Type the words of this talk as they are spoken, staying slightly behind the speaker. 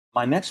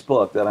My next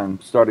book that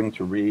I'm starting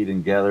to read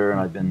and gather,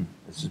 and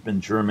this has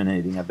been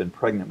germinating, I've been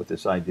pregnant with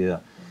this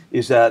idea,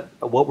 is that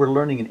what we're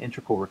learning in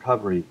integral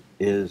recovery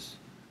is,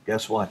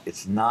 guess what?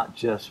 It's not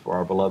just for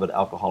our beloved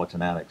alcoholics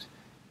and addicts.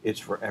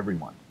 It's for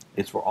everyone.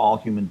 It's for all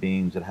human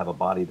beings that have a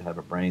body, that have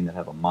a brain, that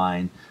have a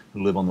mind,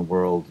 who live on the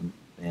world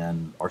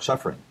and are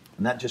suffering.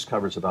 And that just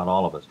covers about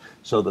all of us.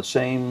 So the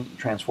same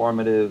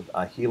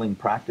transformative healing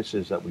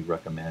practices that we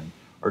recommend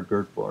are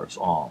good for us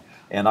all.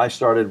 And I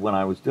started when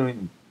I was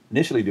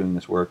initially doing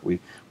this work. We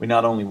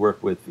not only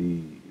work with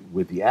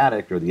the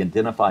addict or the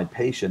identified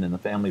patient in the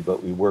family,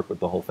 but we work with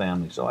the whole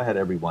family. So I had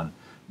everyone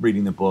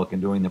reading the book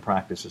and doing the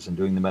practices and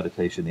doing the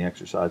meditation, the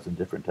exercise, and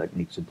different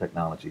techniques and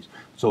technologies.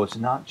 So it's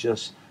not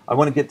just, I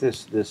want to get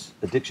this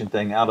addiction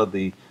thing out of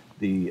the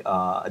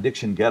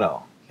addiction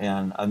ghetto.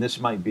 And this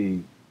might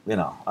be,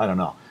 I don't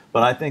know.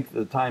 But I think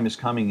the time is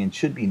coming, and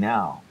should be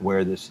now,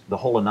 where the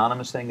whole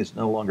anonymous thing is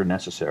no longer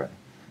necessary.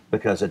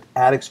 Because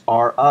addicts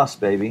are us,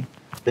 baby.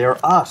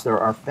 They're us. They're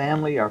our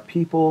family, our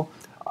people,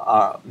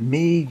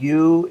 me,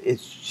 you.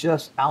 It's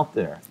just out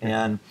there.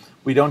 And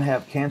we don't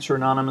have Cancer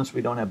Anonymous.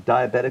 We don't have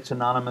Diabetics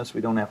Anonymous.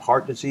 We don't have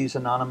Heart Disease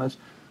Anonymous.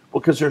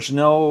 Because there's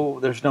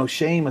no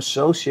shame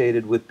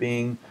associated with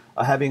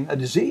having a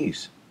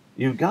disease.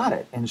 You've got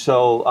it. And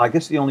so I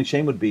guess the only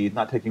shame would be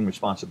not taking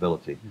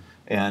responsibility.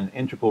 And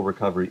integral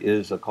recovery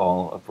is a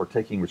call for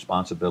taking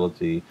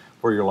responsibility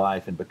for your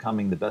life and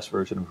becoming the best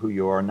version of who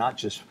you are, not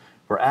just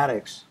for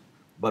addicts,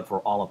 but for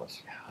all of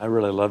us. I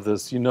really love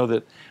this. You know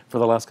that for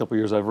the last couple of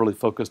years, I've really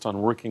focused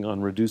on working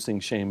on reducing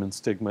shame and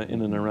stigma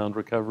in and around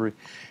recovery.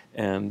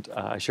 And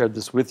I shared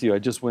this with you. I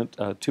just went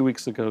 2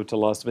 weeks ago to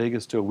Las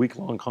Vegas to a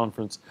week-long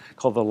conference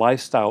called the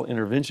Lifestyle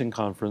Intervention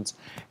Conference.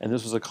 And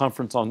this was a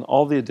conference on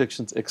all the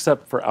addictions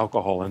except for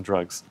alcohol and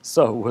drugs.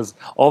 So it was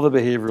all the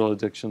behavioral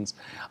addictions.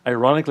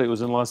 Ironically, it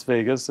was in Las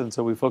Vegas, and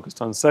so we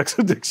focused on sex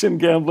addiction,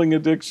 gambling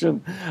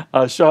addiction,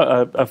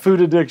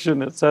 food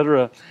addiction,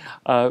 etc.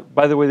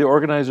 By the way, the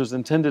organizers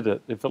intended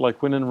it. It felt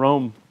like when in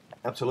Rome.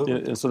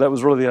 Absolutely. So that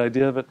was really the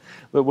idea of it.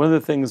 But one of the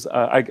things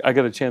I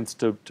got a chance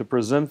to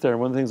present there,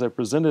 one of the things I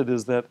presented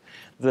is that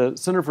the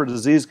Center for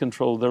Disease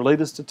Control, their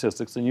latest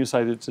statistics, and you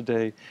cited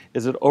today,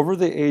 is that over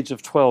the age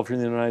of 12 here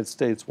in the United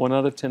States, 1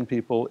 out of 10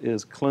 people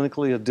is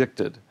clinically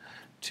addicted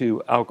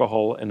to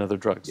alcohol and other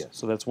drugs. Yes.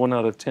 So that's 1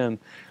 out of 10.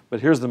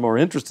 But here's the more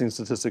interesting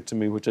statistic to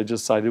me, which I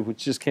just cited,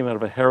 which just came out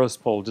of a Harris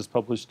poll, just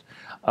published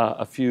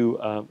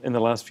in the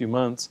last few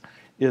months,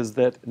 is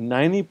that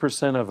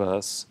 90% of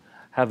us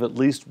have at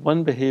least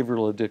one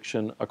behavioral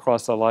addiction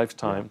across a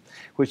lifetime,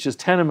 which is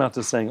tantamount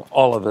to saying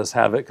all of us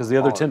have it, because the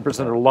other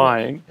 10% are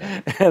lying.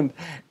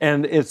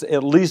 And it's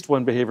at least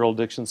one behavioral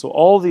addiction. So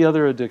all the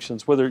other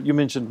addictions, whether you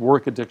mentioned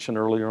work addiction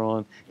earlier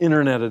on,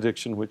 internet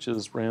addiction, which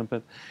is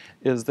rampant,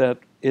 is that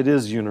it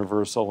is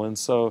universal. And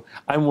so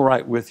I'm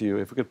right with you.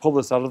 If we could pull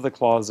this out of the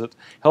closet,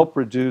 help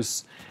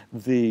reduce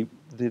the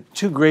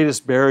 2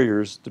 greatest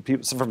barriers to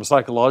people, from a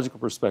psychological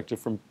perspective,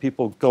 from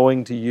people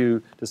going to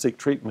you to seek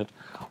treatment,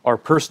 are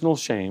personal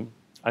shame.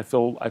 I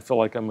feel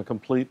like I'm a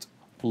complete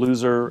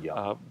loser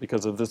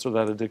because of this or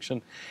that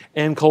addiction,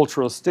 and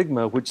cultural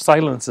stigma, which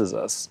silences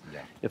us.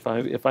 Yeah.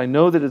 If I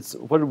know that it's,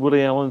 what did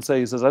Woody Allen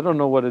say? He says, I don't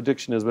know what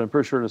addiction is, but I'm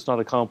pretty sure it's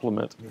not a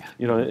compliment.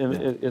 Yeah.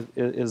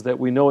 Is that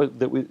we know it,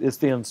 it's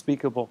the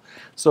unspeakable.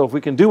 So if we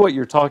can do what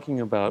you're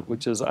talking about,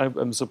 which is,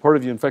 I'm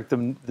supportive of you. In fact,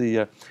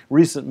 the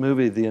recent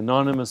movie, The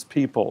Anonymous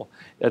People,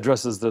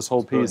 addresses this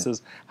whole piece.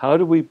 Is how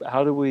do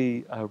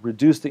we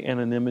reduce the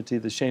anonymity,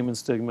 the shame and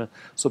stigma,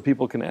 so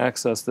people can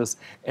access this,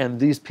 and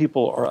these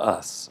people are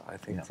us. I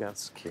think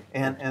that's key.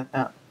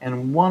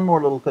 And one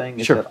more little thing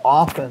is that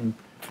often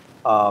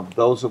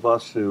those of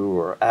us who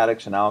are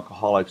addicts and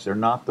alcoholics, they're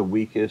not the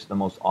weakest, the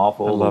most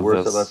awful, the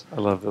worst of us. I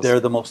love this. They're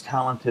the most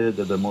talented,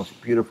 they're the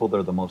most beautiful,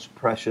 they're the most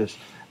precious.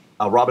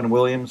 Robin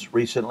Williams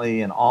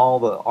recently, and all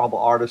the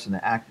artists and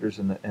the actors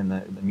and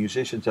the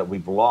musicians that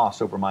we've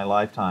lost over my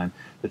lifetime,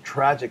 the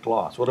tragic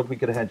loss. What if we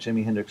could have had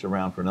Jimi Hendrix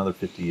around for another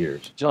 50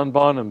 years? John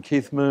Bonham,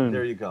 Keith Moon.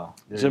 There you go.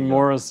 Jim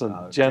Morrison,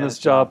 Janis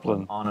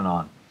Joplin. On and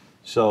on.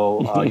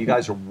 So you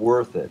guys are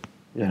worth it.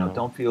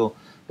 Don't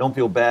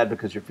feel bad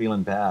because you're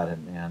feeling bad,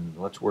 and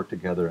let's work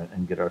together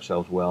and get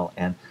ourselves well.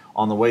 And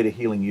on the way to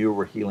healing you,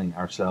 we're healing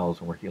ourselves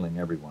and we're healing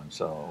everyone.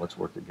 So let's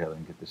work together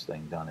and get this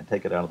thing done and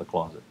take it out of the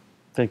closet.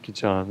 Thank you,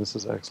 John. This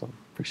is excellent.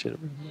 Appreciate it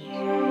very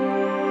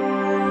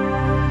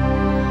much.